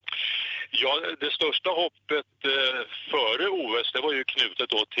Ja, det största hoppet före OS, det var ju knutet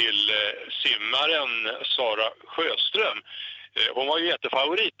då till simmaren Sara Sjöström. Hon var ju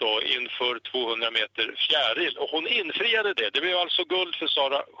jättefavorit då inför 200 meter fjäril och hon infriade det. Det blev alltså guld för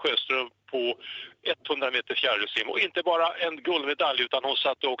Sara Sjöström på 100 meter fjärilsim. Och inte bara en guldmedalj utan hon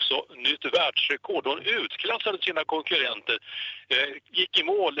satte också nytt världsrekord. Hon utklassade sina konkurrenter. Gick i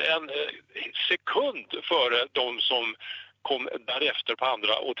mål en sekund före de som kom därefter på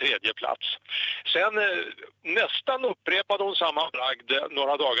andra och tredje plats. Sen nästan upprepade hon samma bragd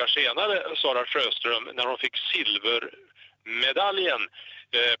några dagar senare, Sara Sjöström, när hon fick silvermedaljen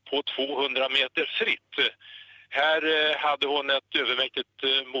på 200 meter fritt. Här hade hon ett övermäktigt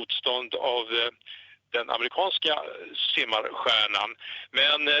motstånd av den amerikanska simmarstjärnan.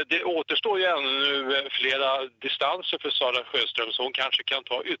 Men det återstår ju ännu flera distanser för Sara Sjöström så hon kanske kan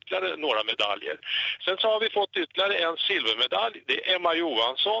ta ytterligare några medaljer. Sen så har vi fått ytterligare en silvermedalj. Det är Emma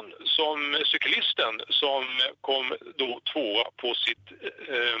Johansson som cyklisten som kom då tvåa på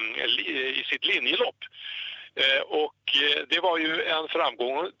i sitt linjelopp. Och det var ju en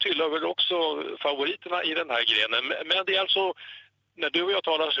framgång. Hon tillhör väl också favoriterna i den här grenen. Men det är alltså, när du och jag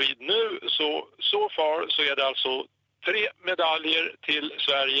talas vid nu, så far så är det alltså 3 medaljer till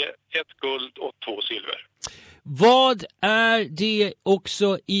Sverige, 1 guld och 2 silver. Vad är det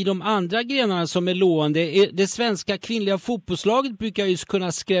också i de andra grenarna som är lovande? Det svenska kvinnliga fotbollslaget brukar ju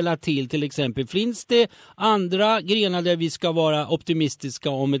kunna skrälla till exempel. Finns det andra grenar där vi ska vara optimistiska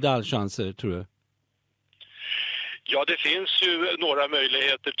om medaljchanser, tror du? Ja, det finns ju några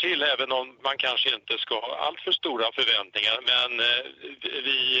möjligheter till, även om man kanske inte ska ha allt för stora förväntningar. Men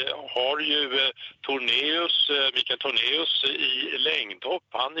vi har ju Mikael Tornéus i längdhopp.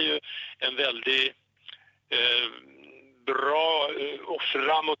 Han är ju en väldigt bra och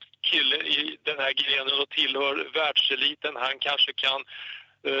framåt kille i den här grenen och tillhör världseliten. Han kanske kan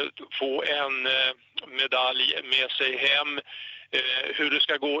få en medalj med sig hem. Hur det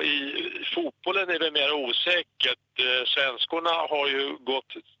ska gå i fotbollen är det mer osäkert. Svenskorna har ju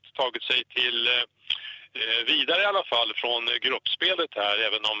tagit sig till vidare i alla fall från gruppspelet här,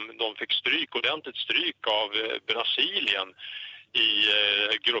 även om de fick ordentligt stryk av Brasilien i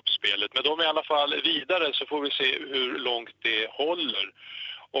gruppspelet. Men de är i alla fall vidare, så får vi se hur långt det håller.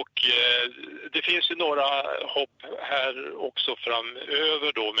 Och det finns ju några hopp här också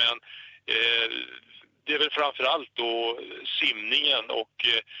framöver då, men det är väl framförallt då simningen och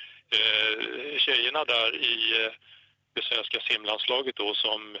tjejerna där i det svenska simlandslaget då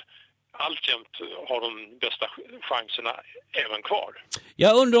som alltjämt har de bästa chanserna även kvar.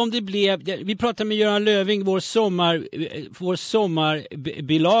 Jag undrar om det blev, vi pratade med Göran Löving, vår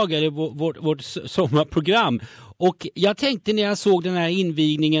sommarbilaga, eller vårt sommarprogram. Och jag tänkte när jag såg den här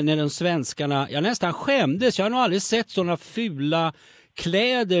invigningen när de svenskarna, jag nästan skämdes, jag har nog aldrig sett sådana fula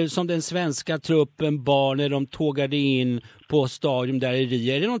kläder som den svenska truppen bar när de tågade in på stadion där i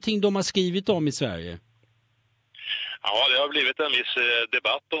RIO. Är det någonting de har skrivit om i Sverige? Ja, det har blivit en viss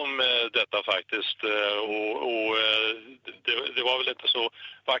debatt om detta faktiskt. Och det var väl inte så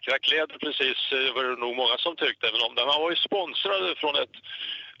vackra kläder precis. Det var nog många som tyckte. Men om det. Man var ju sponsrade från ett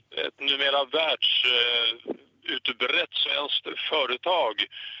numera världsutbrett svenskt företag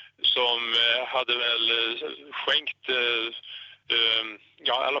som hade väl skänkt i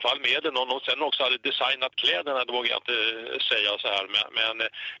alla fall medel och sen också hade designat kläderna, det vågar jag inte säga så här, men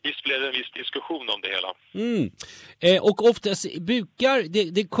visst blev det en viss diskussion om det hela. Och oftast brukar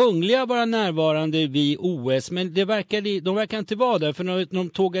det kungliga vara närvarande vid OS, men de verkar inte vara där, för när de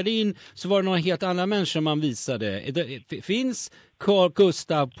tågade in så var det några helt andra människor man visade. Finns Carl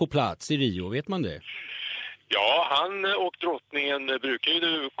Gustaf på plats i RIO, vet man det? Ja, han och drottningen brukar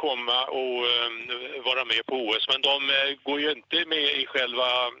ju komma och vara med på OS, men de går ju inte med i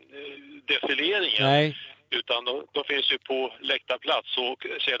själva defileringen. Nej. Utan de finns ju på läktarplats, och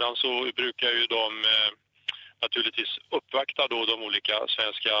sedan så brukar ju de naturligtvis uppvakta då de olika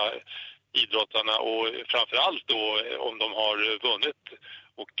svenska idrottarna, och framförallt då om de har vunnit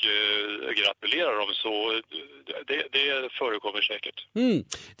och gratulerar dem, så det förekommer säkert.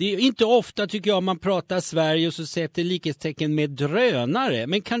 Det är inte ofta, tycker jag, man pratar Sverige och så sätter likhetstecken med drönare.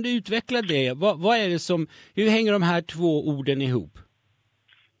 Men kan du utveckla det? Vad är det hur hänger de här två orden ihop?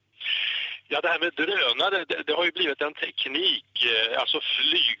 Ja, det här med drönare, det har ju blivit en teknik, alltså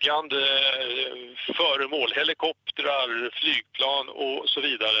flygande föremål, helikoptrar, flygplan och så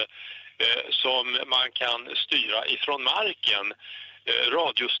vidare, som man kan styra ifrån marken.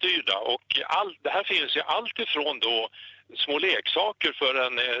 Radiostyrda, och det här finns ju allt ifrån då små leksaker för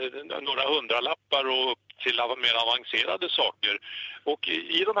några hundralappar och upp till mer avancerade saker. Och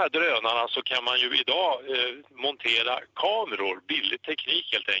i de här drönarna så kan man ju idag montera kameror, billig teknik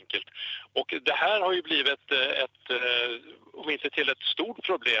helt enkelt. Och det här har ju blivit om inte till ett stort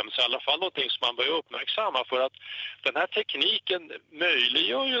problem så i alla fall någonting som man börjar uppmärksamma, för att den här tekniken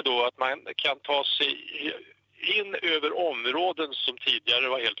möjliggör ju då att man kan ta sig in över områden som tidigare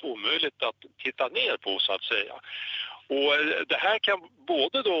var helt omöjligt att titta ner på så att säga. Och det här kan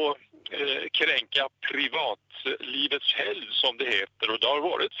både då kränka privatlivets helgd som det heter, och det har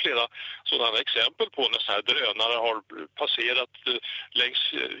varit flera sådana exempel på när så här drönare har passerat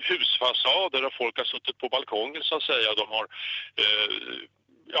längs husfasader och folk har suttit på balkongen så att säga. De har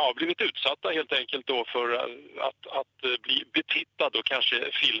blivit utsatta helt enkelt då för att bli betittade och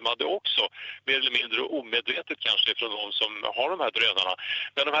kanske filmade också, mer eller mindre omedvetet kanske från de som har de här drönarna.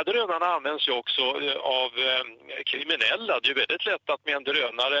 Men de här drönarna används ju också av kriminella. Det är väldigt lätt att med en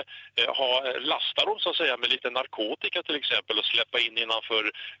drönare lasta dem så att säga med lite narkotika till exempel och släppa in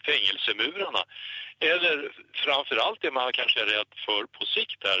innanför fängelsemurarna. Eller framförallt det man kanske är rädd för på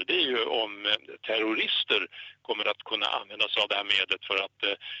sikt här, det är ju om terrorister kommer att kunna använda sig av det här medlet för att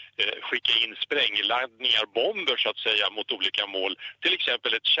skicka in sprängladdningar, bomber så att säga, mot olika mål. Till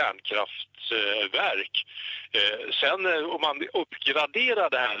exempel ett kärnkraftverk. Sen om man uppgraderar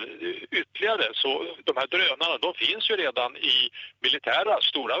det här ytterligare så de här drönarna, de finns ju redan i militära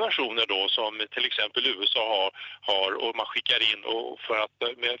stora versioner då som till exempel USA har och man skickar in och för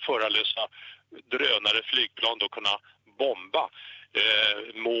att med förarlösa drönare, flygplan då kunna bomba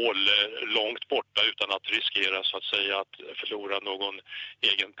mål långt borta utan att riskera så att säga att förlora någon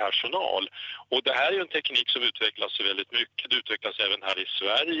egen personal. Och det här är ju en teknik som utvecklas väldigt mycket. Det utvecklas även här i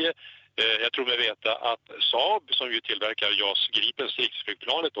Sverige. Jag tror mig veta att Saab som ju tillverkar JAS Gripen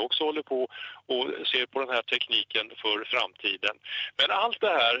stridsflygplanet också håller på och ser på den här tekniken för framtiden. Men allt det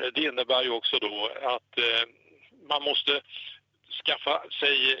här, det innebär ju också då att man måste skaffa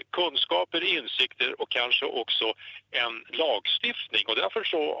sig kunskaper, insikter och kanske också en lagstiftning. Och därför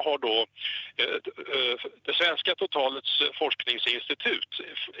så har då det Svenska Totalets forskningsinstitut,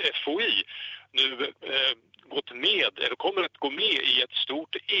 FOI, nu gått med, eller kommer att gå med i ett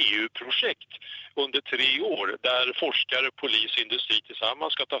stort EU-projekt under 3 år där forskare, polis och industri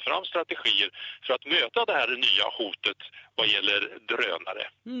tillsammans ska ta fram strategier för att möta det här nya hotet vad gäller drönare.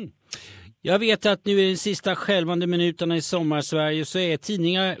 Mm. Jag vet att nu i de sista skälvande minuterna i Sommarsverige så är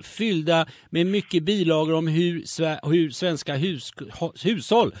tidningar fyllda med mycket bilagor om hur svenska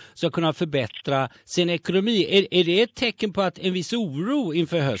hushåll ska kunna förbättra sin ekonomi. Är det ett tecken på att en viss oro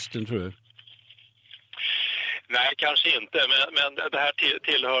inför hösten, tror du? Nej, kanske inte, men det här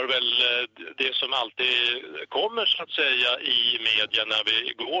tillhör väl det som alltid kommer så att säga i media när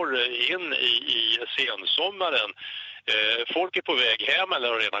vi går in i sensommaren. Folk är på väg hem eller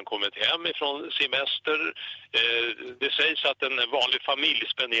har redan kommit hem ifrån semester. Det sägs att en vanlig familj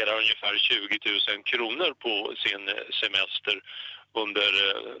spenderar ungefär 20 000 kronor på sin semester under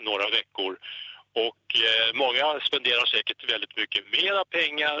några veckor. Och många spenderar säkert väldigt mycket mera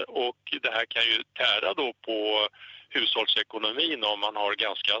pengar och det här kan ju tära då på hushållsekonomin om man har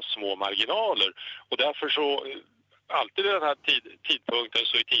ganska små marginaler. Och därför så alltid vid den här tidpunkten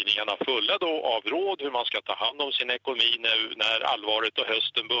så är tidningarna fulla då av råd hur man ska ta hand om sin ekonomi när allvaret och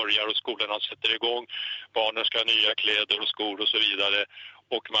hösten börjar och skolorna sätter igång. Barnen ska ha nya kläder och skor och så vidare.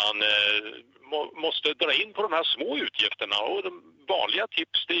 Och man måste dra in på de här små utgifterna. Och de vanliga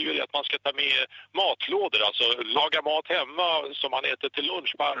tips det är ju att man ska ta med matlådor. Alltså laga mat hemma som man äter till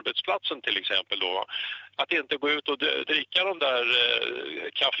lunch på arbetsplatsen till exempel då. Att inte gå ut och dricka de där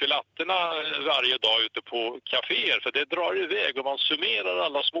kaffelatterna varje dag ute på kaféer. För det drar iväg och man summerar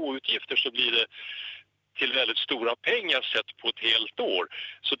alla små utgifter så blir det till väldigt stora pengar sett på ett helt år.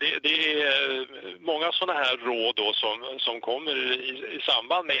 Så det är många sådana här råd då som kommer i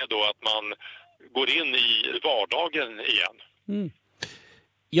samband med då att man går in i vardagen igen. Mm.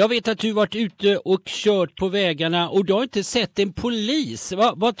 Jag vet att du varit ute och kört på vägarna och du har inte sett en polis.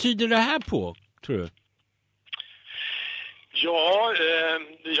 Vad tyder det här på, tror du? Ja,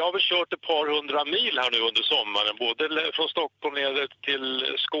 jag har väl kört ett par 100 mil här nu under sommaren. Både från Stockholm ner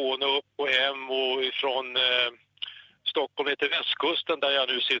till Skåne upp och hem och ifrån Stockholm ner till västkusten där jag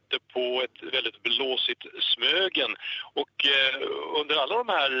nu sitter på ett väldigt blåsigt Smögen. Och under alla de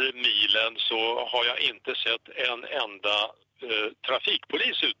här milen så har jag inte sett en enda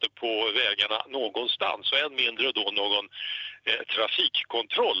trafikpolis ute på vägarna någonstans och än mindre då någon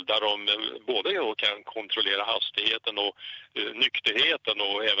trafikkontroll där de både då kan kontrollera hastigheten och nykterheten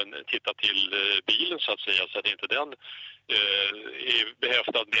och även titta till bilen så att säga så att inte den är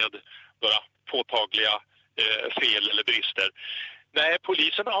behäftad med några påtagliga fel eller brister. Nej,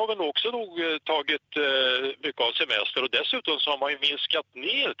 poliserna har väl också nog tagit mycket av semester och dessutom så har man ju minskat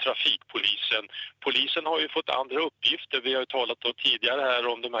ner trafikpolisen. Polisen har ju fått andra uppgifter. Vi har ju talat om tidigare här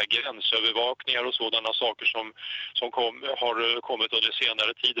om de här gränsövervakningar och sådana saker som har kommit under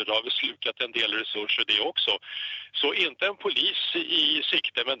senare tider. Då har vi slukat en del resurser det också. Så inte en polis i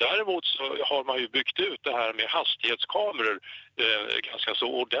sikte, men däremot så har man ju byggt ut det här med hastighetskameror ganska så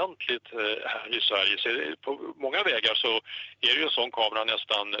ordentligt här i Sverige. Så på många vägar så är det ju en sån kamera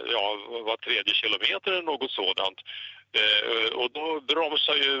nästan var 3:e kilometer eller något sådant. Och då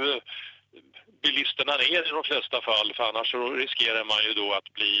bromsar ju bilisterna ner i de flesta fall, för annars så riskerar man ju då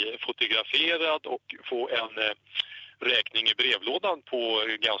att bli fotograferad och få en räkning i brevlådan på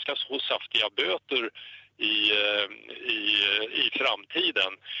ganska så saftiga böter i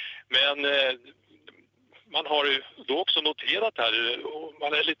framtiden. Men man har ju då också noterat här, och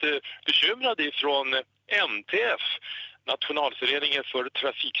man är lite bekymrad ifrån NTF, Nationalföreningen för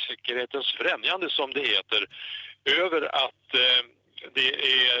trafiksäkerhetens främjande som det heter, över att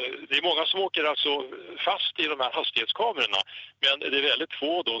det är många som åker alltså fast i de här hastighetskamerorna, men det är väldigt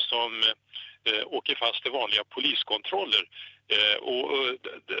få då som åker fast i vanliga poliskontroller. Och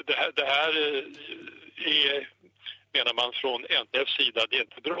det här är, menar man från NTFs sida, det är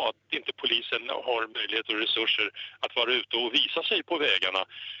inte bra att inte polisen har möjlighet och resurser att vara ute och visa sig på vägarna.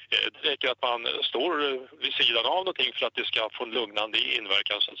 Det räcker att man står vid sidan av någonting för att det ska få en lugnande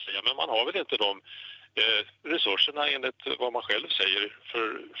inverkan så att säga. Men man har väl inte de resurserna enligt vad man själv säger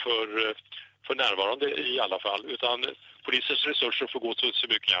för närvarande i alla fall. Utan polisens resurser får gå till så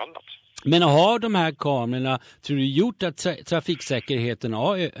mycket annat. Men har de här kamerorna, tror du, gjort att trafiksäkerheten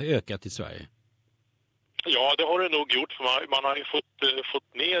har ökat i Sverige? Ja, det har det nog gjort. För man har ju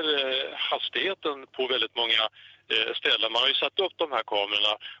fått ner hastigheten på väldigt många ställen. Man har ju satt upp de här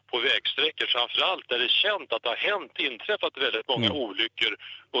kamerorna på vägsträckor, framförallt där det är känt att det har inträffat väldigt många olyckor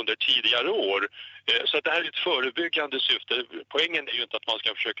under tidigare år. Så det här är ett förebyggande syfte. Poängen är ju inte att man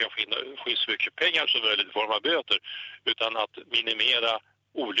ska försöka få in så mycket pengar som möjligt i form av böter, utan att minimera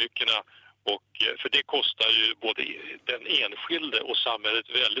olyckorna. Och för det kostar ju både den enskilde och samhället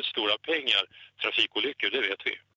väldigt stora pengar, trafikolyckor, det vet vi.